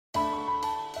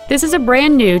This is a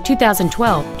brand new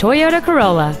 2012 Toyota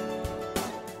Corolla.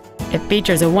 It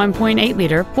features a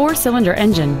 1.8-liter four-cylinder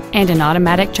engine and an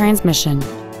automatic transmission.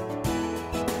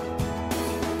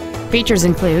 Features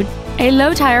include a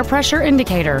low tire pressure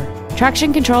indicator,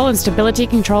 traction control and stability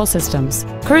control systems,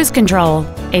 cruise control,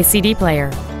 a CD player,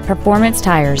 performance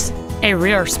tires, a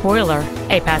rear spoiler,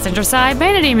 a passenger side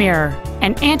vanity mirror,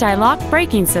 an anti-lock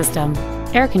braking system,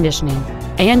 air conditioning,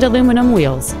 and aluminum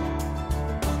wheels.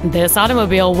 This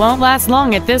automobile won't last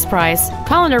long at this price.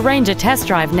 Call and arrange a test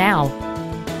drive now.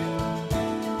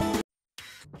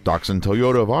 Doxon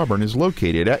Toyota of Auburn is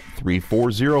located at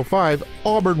 3405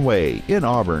 Auburn Way in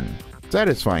Auburn,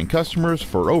 satisfying customers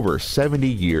for over 70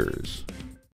 years.